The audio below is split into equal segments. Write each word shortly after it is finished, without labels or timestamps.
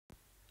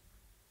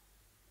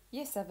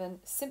Year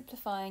 7,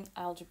 Simplifying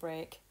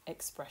Algebraic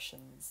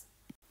Expressions.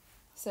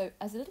 So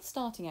as a little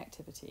starting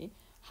activity,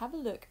 have a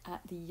look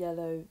at the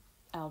yellow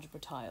algebra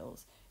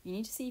tiles. You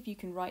need to see if you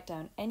can write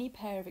down any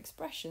pair of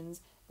expressions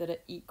that are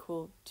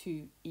equal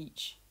to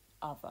each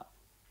other.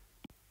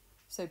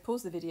 So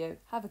pause the video,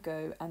 have a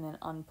go, and then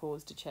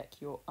unpause to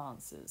check your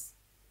answers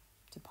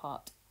to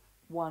part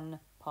 1,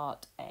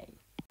 part A.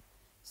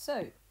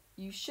 So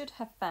you should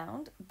have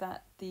found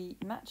that the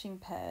matching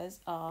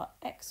pairs are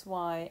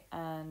xy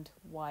and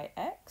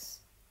yx.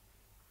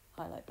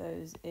 Highlight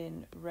those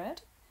in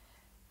red.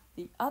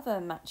 The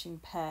other matching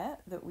pair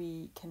that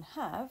we can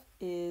have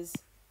is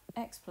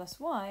x plus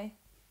y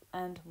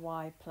and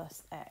y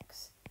plus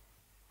x.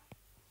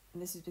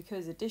 And this is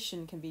because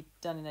addition can be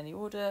done in any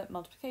order,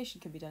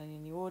 multiplication can be done in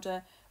any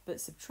order, but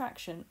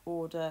subtraction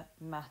order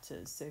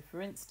matters. So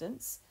for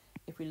instance,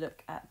 if we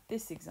look at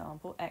this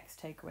example, x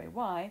take away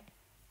y,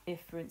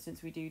 if for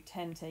instance we do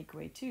 10 take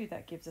away 2,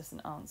 that gives us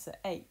an answer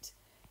 8.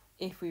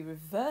 If we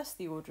reverse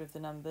the order of the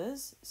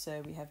numbers,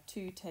 so we have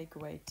 2 take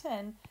away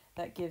 10,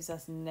 that gives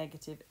us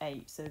negative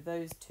 8. So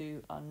those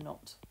two are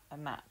not a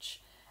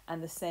match.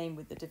 And the same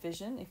with the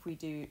division. If we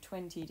do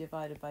 20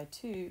 divided by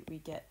 2, we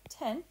get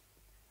 10.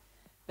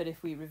 But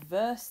if we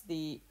reverse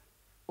the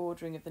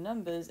ordering of the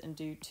numbers and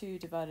do 2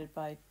 divided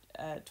by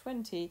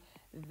 20,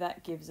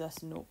 that gives us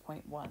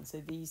 0.1.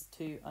 So these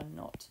two are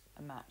not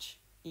a match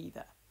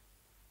either.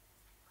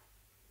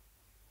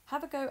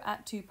 Have a go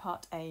at 2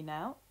 part A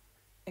now.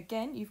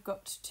 Again, you've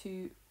got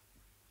to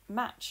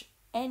match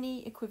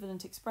any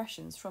equivalent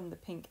expressions from the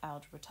pink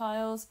algebra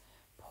tiles.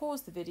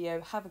 Pause the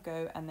video, have a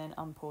go, and then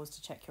unpause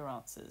to check your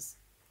answers.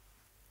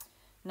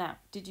 Now,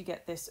 did you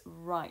get this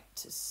right?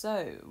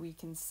 So we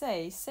can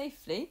say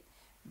safely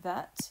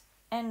that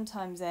n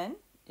times n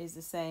is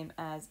the same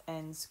as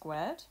n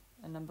squared.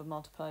 A number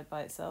multiplied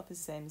by itself is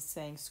the same as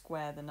saying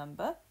square the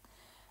number.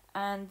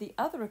 And the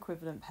other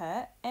equivalent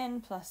pair, n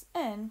plus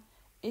n,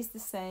 is the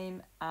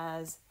same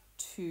as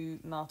 2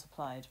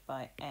 multiplied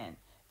by n.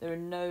 There are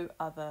no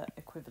other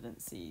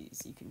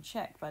equivalencies. You can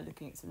check by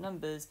looking at some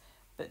numbers,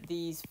 but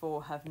these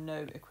four have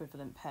no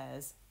equivalent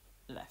pairs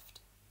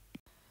left.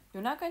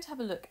 You're now going to have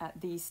a look at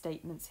these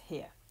statements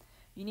here.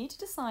 You need to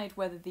decide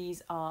whether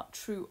these are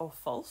true or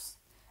false,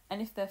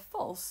 and if they're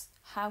false,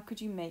 how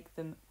could you make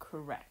them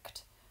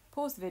correct?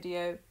 Pause the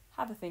video,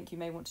 have a think you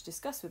may want to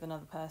discuss with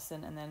another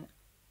person, and then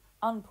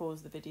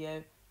unpause the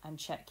video and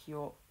check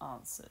your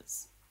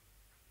answers.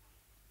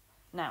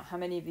 Now, how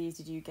many of these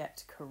did you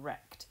get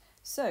correct?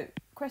 So,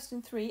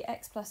 question 3,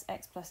 x plus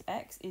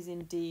x is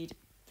indeed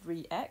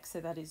 3x, so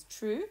that is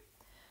true.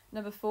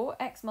 Number 4,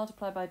 x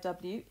multiplied by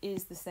w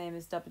is the same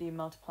as w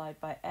multiplied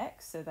by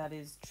x, so that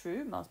is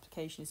true.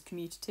 Multiplication is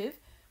commutative.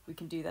 We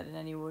can do that in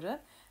any order.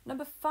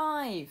 Number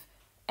 5,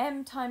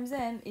 m times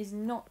m is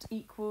not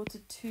equal to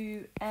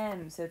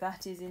 2m, so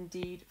that is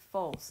indeed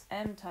false.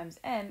 M times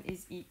m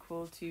is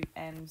equal to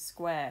m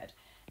squared.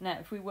 Now,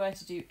 if we were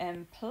to do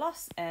m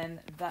plus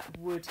m, that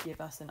would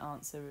give us an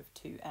answer of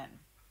 2m.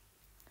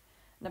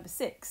 Number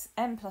 6,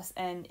 m plus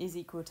n is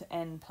equal to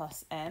n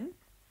plus m.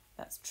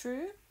 That's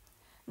true.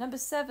 Number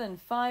 7,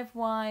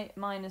 5y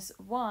minus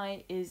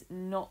y is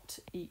not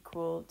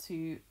equal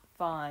to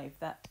 5.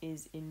 That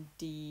is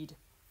indeed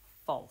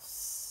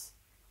false.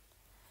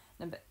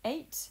 Number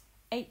 8,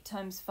 8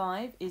 times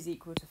 5 is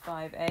equal to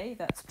 5a.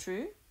 That's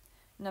true.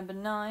 Number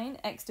 9,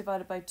 x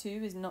divided by 2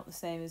 is not the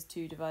same as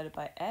 2 divided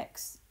by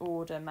x.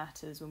 Order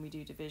matters when we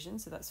do division,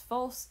 so that's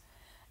false.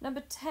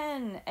 Number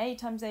 10, a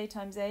times a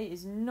times a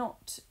is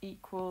not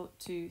equal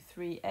to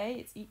 3a.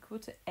 It's equal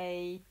to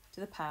a to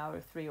the power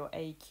of 3, or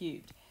a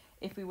cubed.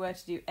 If we were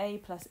to do a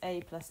plus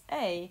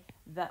a,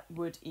 that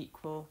would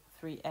equal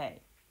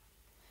 3a.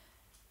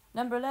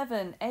 Number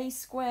 11, a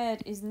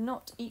squared is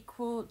not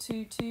equal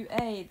to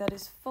 2a. That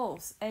is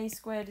false. A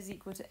squared is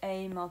equal to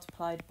a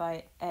multiplied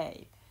by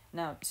a.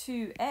 Now,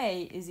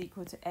 2a is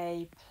equal to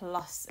a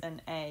plus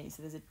an a,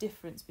 so there's a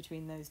difference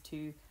between those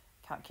two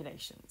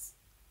calculations.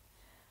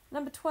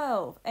 Number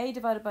 12, a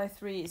divided by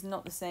 3 is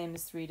not the same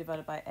as 3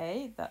 divided by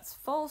a. That's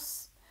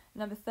false.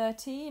 Number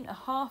 13, a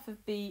half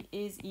of b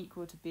is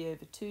equal to b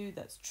over 2.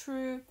 That's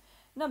true.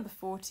 Number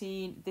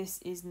 14, this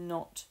is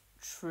not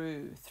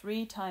true.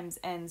 3 times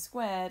n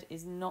squared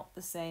is not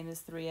the same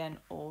as 3n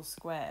all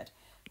squared.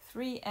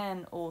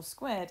 3n all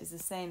squared is the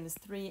same as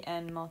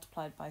 3n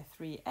multiplied by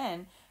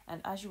 3n,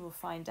 and as you will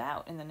find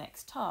out in the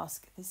next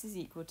task, this is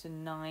equal to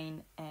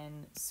 9n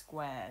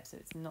squared, so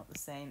it's not the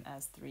same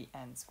as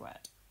 3n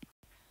squared.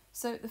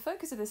 So the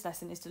focus of this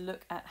lesson is to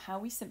look at how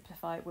we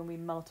simplify when we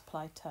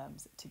multiply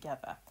terms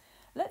together.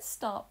 Let's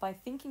start by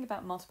thinking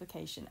about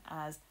multiplication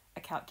as a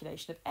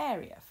calculation of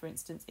area, for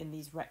instance in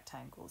these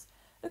rectangles.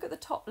 Look at the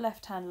top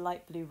left-hand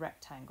light blue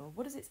rectangle.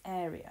 What is its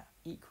area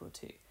equal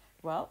to?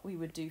 Well, we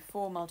would do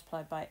 4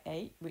 multiplied by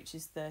 8, which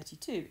is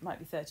 32. It might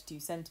be 32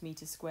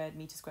 centimetres squared,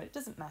 metre squared, it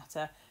doesn't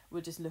matter.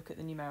 We'll just look at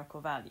the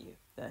numerical value,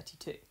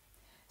 32.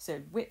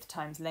 So width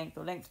times length,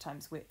 or length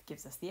times width,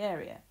 gives us the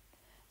area.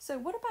 So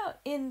what about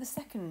in the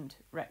second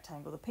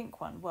rectangle, the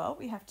pink one? Well,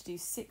 we have to do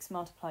 6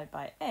 multiplied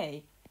by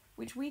a,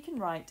 which we can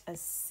write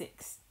as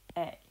 6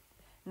 a.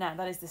 Now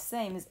that is the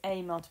same as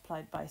a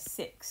multiplied by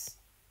 6.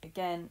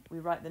 Again, we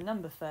write the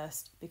number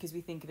first because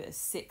we think of it as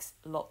 6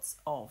 lots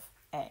of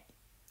a.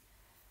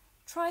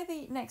 Try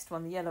the next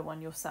one, the yellow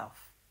one,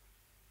 yourself.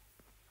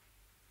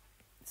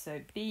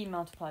 So b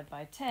multiplied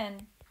by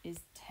 10 is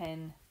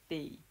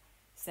 10b.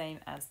 Same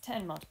as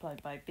 10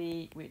 multiplied by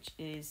b, which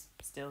is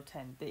still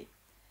 10b.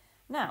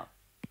 Now,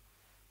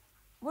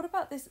 what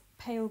about this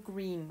pale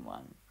green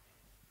one?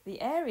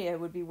 The area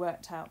would be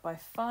worked out by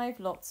 5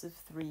 lots of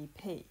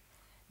 3p.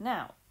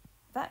 Now,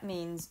 that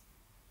means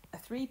a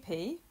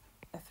 3p,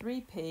 a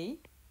 3p,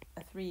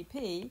 a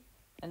 3p,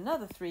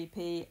 another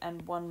 3p,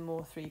 and one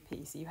more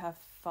 3p. So you have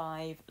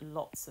 5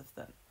 lots of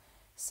them.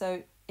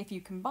 So if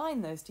you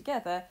combine those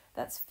together,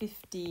 that's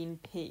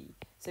 15p.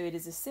 So it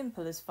is as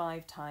simple as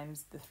 5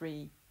 times the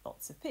 3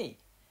 lots of p.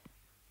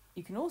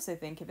 You can also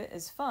think of it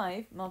as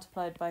 5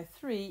 multiplied by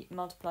 3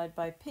 multiplied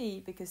by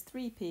p, because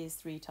 3p is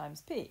 3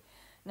 times p.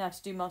 Now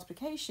to do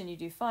multiplication, you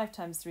do 5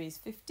 times 3 is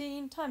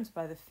 15, times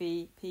by the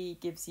p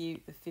gives you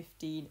the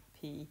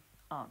 15p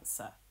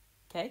answer.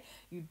 Okay,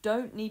 you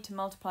don't need to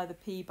multiply the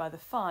p by the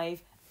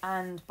 5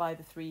 and by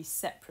the 3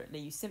 separately.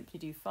 You simply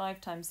do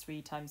 5 times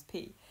 3 times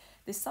p.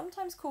 This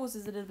sometimes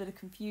causes a little bit of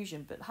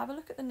confusion, but have a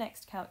look at the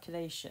next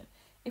calculation.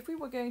 If we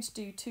were going to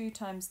do 2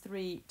 times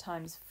 3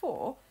 times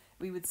 4,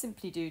 we would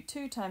simply do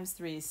 2 times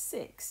 3 is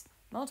 6,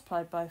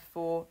 multiplied by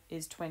 4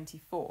 is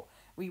 24.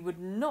 We would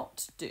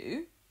not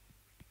do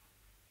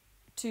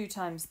 2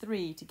 times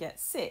 3 to get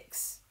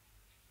 6,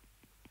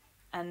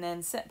 and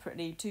then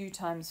separately 2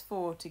 times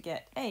 4 to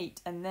get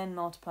 8, and then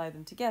multiply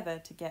them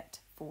together to get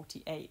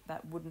 48.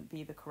 That wouldn't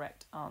be the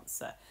correct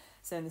answer.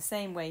 So in the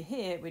same way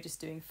here, we're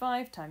just doing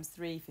 5 times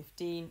 3,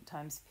 15,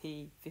 times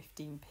p,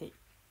 15p.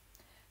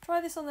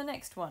 Try this on the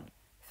next one.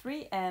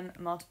 3m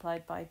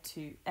multiplied by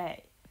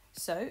 2a.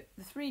 So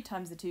the 3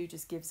 times the 2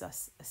 just gives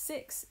us a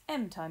 6.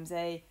 M times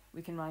a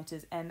we can write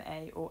as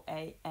ma or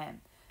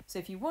am. So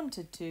if you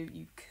wanted to,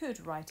 you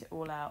could write it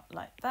all out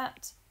like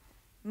that.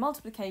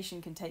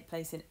 Multiplication can take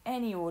place in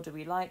any order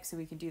we like, so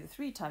we can do the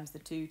 3 times the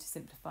 2 to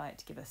simplify it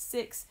to give us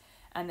 6,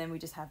 and then we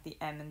just have the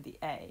m and the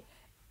a.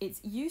 It's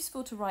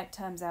useful to write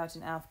terms out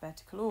in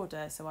alphabetical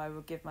order, so I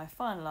will give my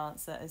final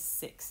answer as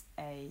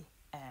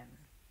 6am.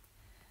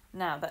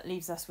 Now that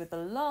leaves us with the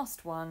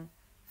last one,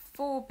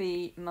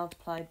 4b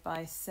multiplied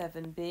by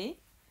 7b.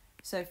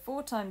 So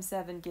 4 times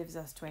 7 gives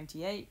us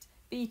 28.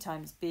 B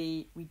times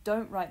b, we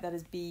don't write that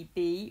as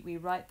bb, we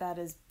write that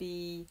as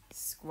b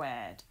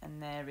squared,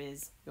 and there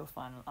is your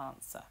final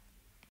answer.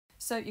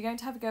 So you're going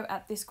to have a go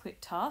at this quick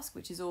task,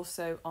 which is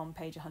also on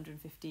page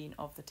 115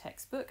 of the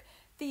textbook.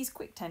 These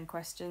quick 10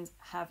 questions,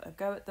 have a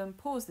go at them,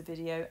 pause the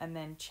video, and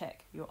then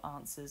check your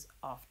answers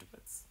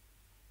afterwards.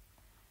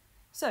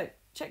 So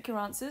check your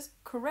answers,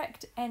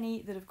 correct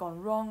any that have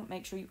gone wrong,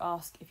 make sure you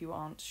ask if you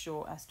aren't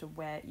sure as to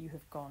where you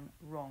have gone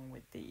wrong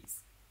with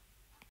these.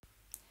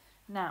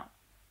 Now,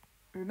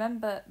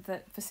 remember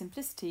that for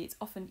simplicity, it's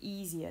often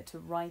easier to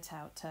write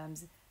out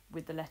terms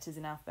with the letters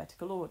in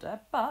alphabetical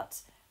order,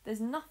 but there's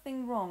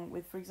nothing wrong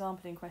with, for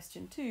example, in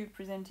question 2,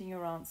 presenting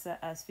your answer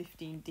as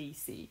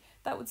 15DC.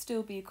 That would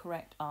still be a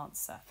correct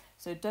answer.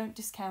 So don't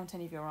discount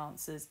any of your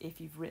answers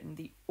if you've written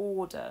the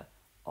order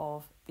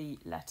of the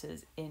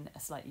letters in a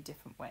slightly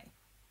different way.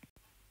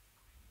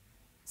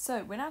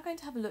 So we're now going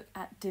to have a look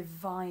at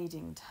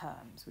dividing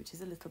terms, which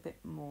is a little bit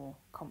more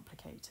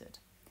complicated.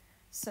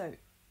 So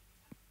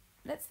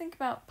let's think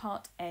about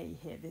part A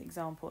here, the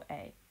example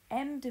A.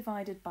 M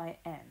divided by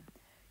n.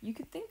 You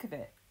could think of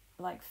it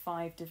like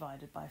 5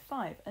 divided by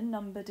 5, a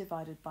number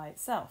divided by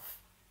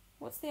itself.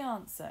 What's the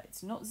answer?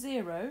 It's not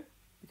 0,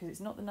 because it's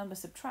not the number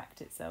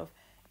subtract itself,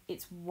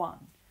 it's 1.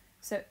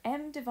 So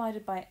m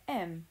divided by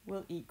m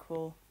will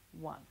equal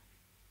 1.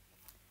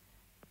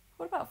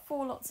 What about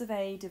 4 lots of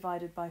a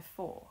divided by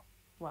 4?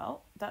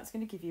 Well, that's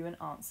going to give you an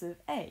answer of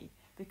a,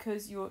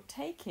 because you're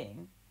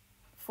taking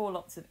 4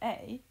 lots of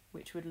a,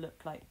 which would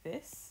look like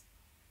this,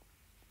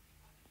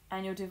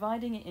 and you're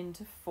dividing it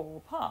into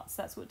 4 parts.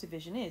 That's what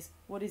division is.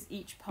 What is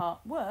each part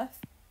worth?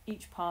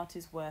 Each part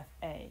is worth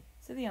a.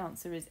 So the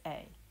answer is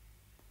a.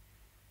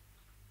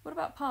 What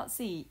about part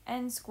C?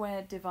 N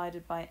squared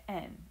divided by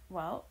n.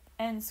 Well,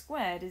 n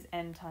squared is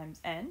n times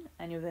n,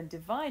 and you're then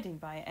dividing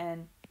by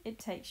n. It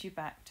takes you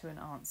back to an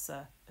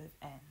answer of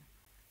n.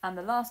 And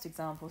the last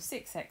example,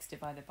 6x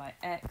divided by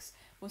x.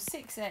 Well,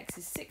 6x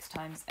is 6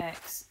 times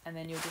x, and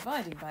then you're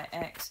dividing by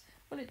x.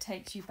 Well, it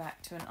takes you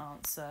back to an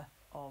answer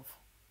of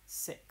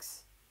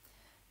 6.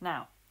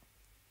 Now,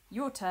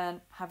 your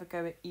turn, have a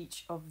go at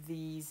each of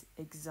these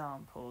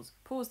examples.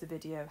 Pause the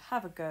video,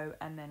 have a go,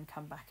 and then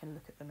come back and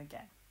look at them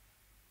again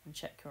and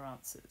check your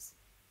answers.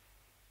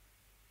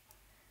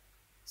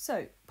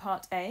 So,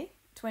 part A,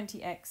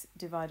 20x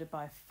divided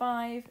by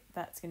 5,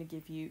 that's going to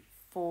give you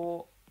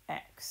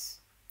 4x.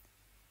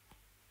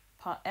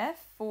 Part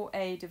F,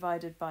 4a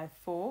divided by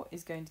 4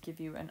 is going to give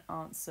you an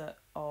answer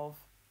of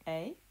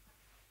a.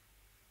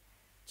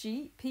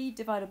 G, p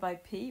divided by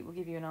p will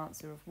give you an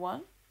answer of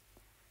 1.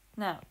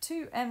 Now,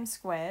 2m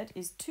squared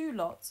is 2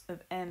 lots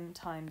of m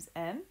times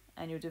m,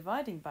 and you're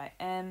dividing by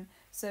m,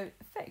 so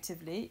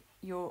effectively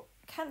you're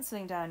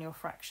cancelling down your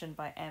fraction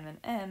by m and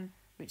m,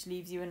 which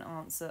leaves you an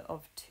answer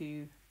of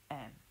 2m.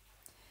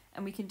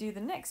 And we can do the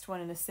next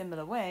one in a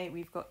similar way.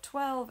 We've got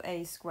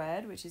 12a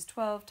squared, which is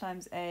 12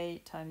 times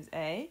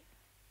a,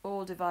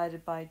 all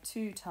divided by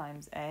 2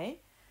 times a.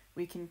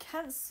 We can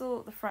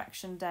cancel the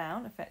fraction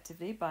down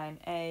effectively by an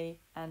a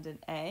and an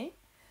a.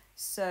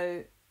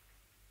 So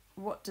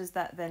what does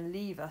that then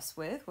leave us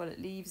with? Well,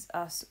 it leaves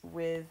us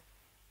with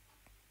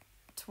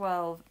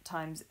 12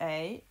 times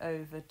a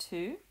over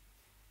 2.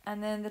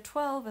 And then the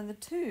 12 and the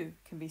 2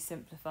 can be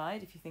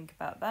simplified if you think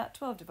about that.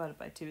 12 divided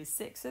by 2 is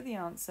 6, so the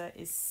answer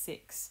is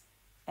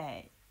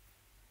 6a.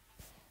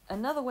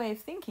 Another way of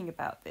thinking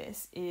about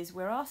this is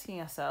we're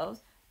asking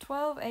ourselves,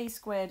 12a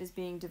squared is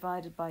being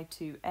divided by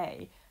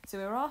 2a, so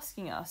we're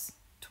asking us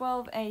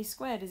 12a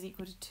squared is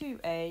equal to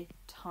 2a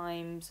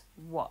times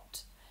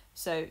what?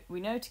 So we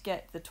know to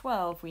get the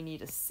 12 we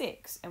need a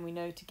 6, and we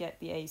know to get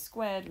the a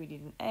squared we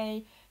need an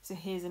a, so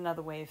here's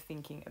another way of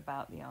thinking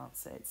about the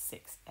answer, it's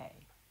 6a.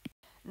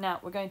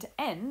 Now we're going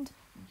to end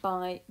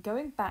by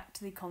going back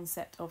to the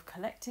concept of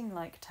collecting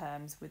like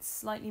terms with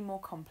slightly more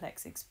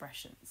complex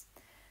expressions.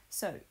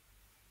 So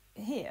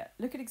here,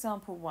 look at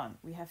example 1.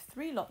 We have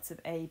 3 lots of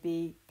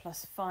AB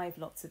plus 5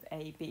 lots of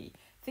AB.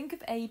 Think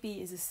of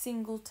AB as a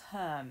single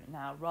term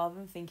now, rather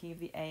than thinking of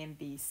the A and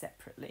B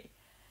separately.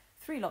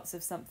 3 lots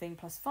of something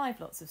plus 5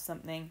 lots of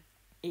something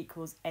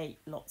equals 8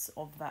 lots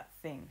of that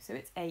thing. So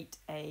it's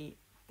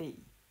 8AB.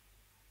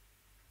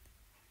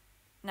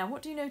 Now,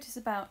 what do you notice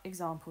about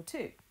example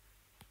 2?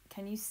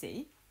 Can you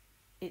see?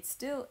 It's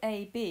still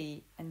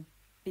AB and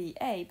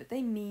BA, but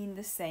they mean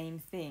the same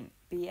thing.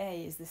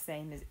 BA is the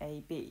same as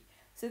AB.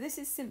 So this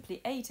is simply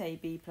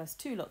 8AB plus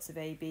 2 lots of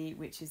AB,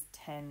 which is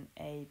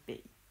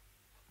 10AB.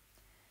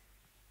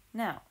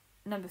 Now,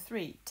 number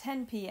 3,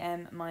 10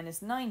 PM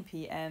minus 9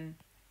 PM.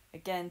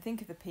 Again,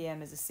 think of the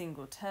PM as a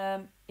single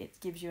term. It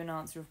gives you an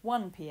answer of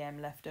 1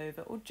 PM left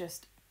over, or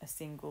just a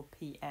single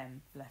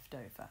PM left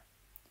over.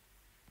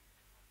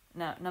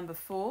 Now, number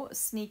 4,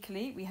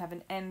 sneakily, we have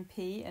an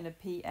MP and a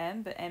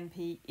PM, but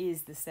MP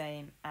is the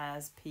same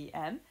as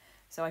PM.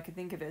 So I could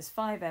think of it as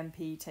 5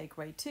 MP take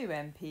away 2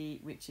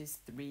 MP, which is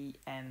 3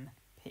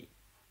 MP.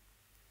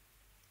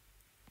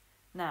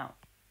 Now,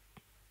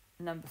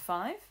 number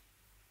 5,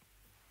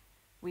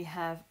 we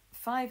have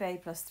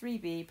 5A plus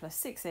 3B plus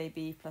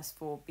 6AB plus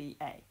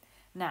 4BA.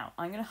 Now,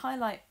 I'm going to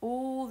highlight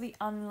all the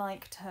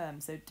unlike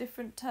terms. So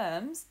different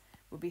terms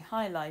will be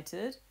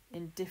highlighted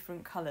in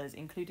different colours,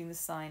 including the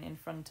sign in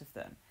front of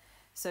them.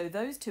 So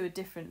those two are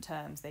different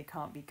terms, they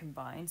can't be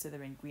combined, so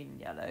they're in green and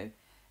yellow.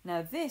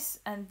 Now this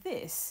and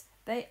this,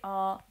 they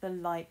are the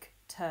like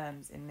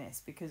terms in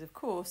this, because of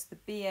course the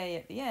BA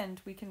at the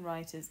end we can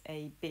write as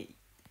AB.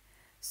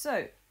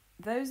 So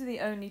those are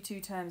the only 2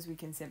 terms we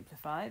can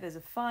simplify. There's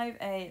a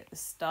 5A at the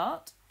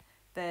start,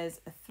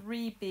 there's a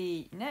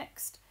 3B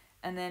next,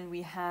 and then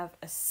we have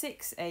a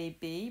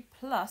 6AB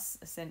plus,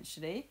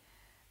 essentially,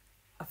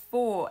 a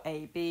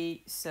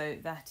 4AB, so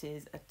that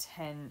is a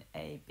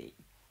 10AB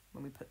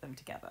when we put them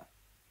together.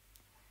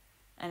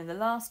 And in the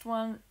last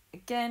one,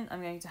 again,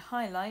 I'm going to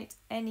highlight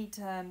any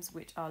terms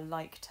which are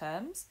like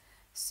terms.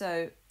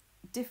 So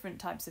different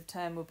types of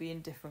term will be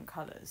in different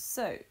colours.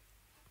 So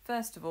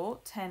first of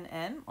all,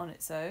 10M on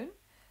its own,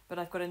 but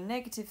I've got a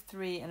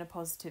 -3 and a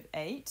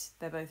 +8.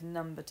 They're both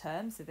number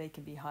terms, so they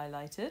can be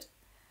highlighted.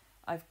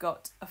 I've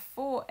got a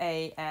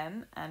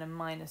 4AM and a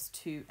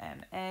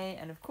 -2MA,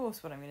 and of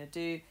course what I'm going to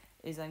do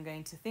is I'm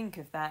going to think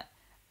of that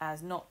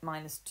as not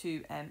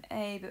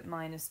 -2MA, but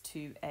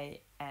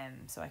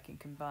 -2AM. So I can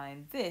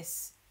combine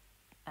this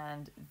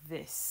and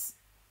this,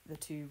 the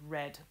 2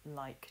 red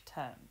like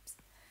terms.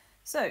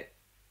 So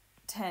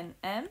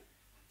 10M,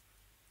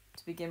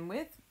 to begin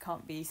with,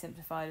 can't be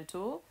simplified at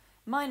all.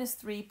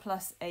 -3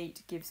 plus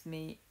 8 gives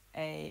me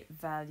a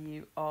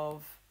value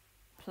of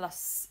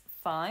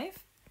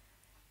 +5.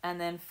 And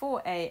then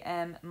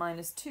 4AM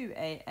minus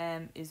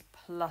 2AM is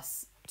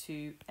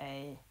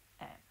 +2AM.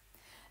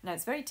 Now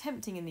it's very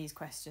tempting in these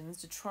questions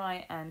to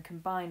try and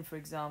combine, for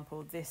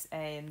example, this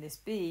A and this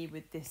B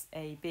with this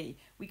AB.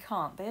 We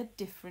can't, they are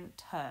different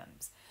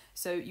terms.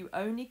 So you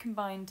only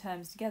combine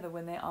terms together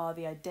when they are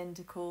the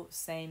identical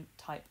same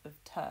type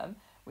of term,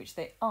 which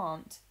they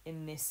aren't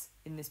in this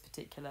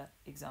particular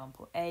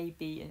example. A,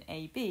 B and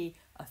AB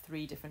are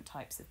 3 different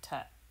types of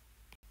term.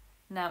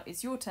 Now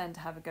it's your turn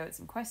to have a go at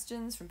some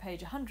questions from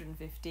page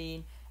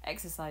 115,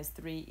 exercise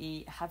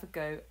 3E, have a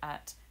go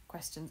at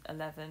questions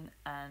 11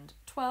 and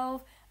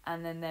 12,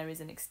 and then there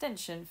is an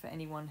extension for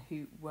anyone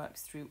who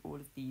works through all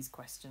of these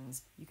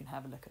questions. You can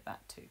have a look at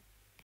that too.